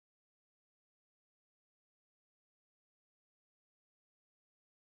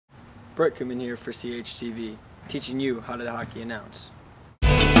Brett Koopman here for CHTV, teaching you how to hockey announce.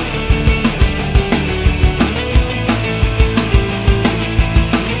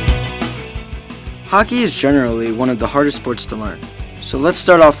 Hockey is generally one of the hardest sports to learn, so let's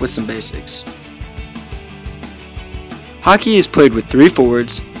start off with some basics. Hockey is played with 3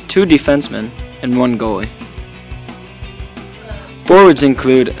 forwards, 2 defensemen, and 1 goalie. Forwards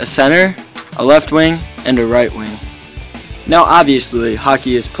include a center, a left wing, and a right wing. Now obviously,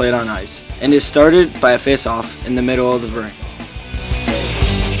 hockey is played on ice, and is started by a face-off in the middle of the rink.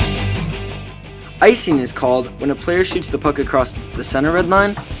 Icing is called when a player shoots the puck across the center red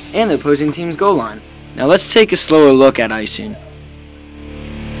line and the opposing team's goal line. Now let's take a slower look at icing.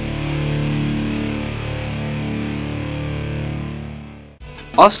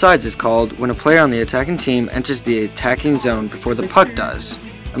 Offsides is called when a player on the attacking team enters the attacking zone before the puck does,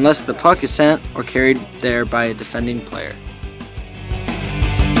 unless the puck is sent or carried there by a defending player.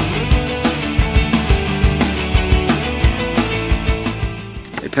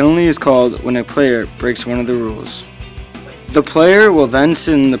 A penalty is called when a player breaks one of the rules. The player will then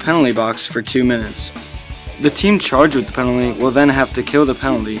sit in the penalty box for 2 minutes. The team charged with the penalty will then have to kill the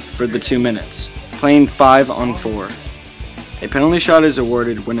penalty for the 2 minutes, playing 5-on-4. A penalty shot is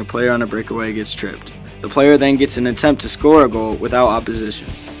awarded when a player on a breakaway gets tripped. The player then gets an attempt to score a goal without opposition.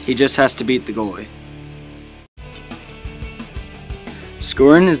 He just has to beat the goalie.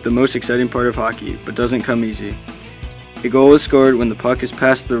 Scoring is the most exciting part of hockey, but doesn't come easy. A goal is scored when the puck is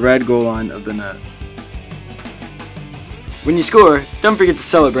past the red goal line of the net. When you score, don't forget to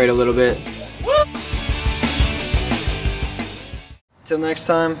celebrate a little bit. Till next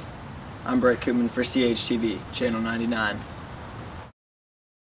time, I'm Brett Koopman for CHTV, Channel 99.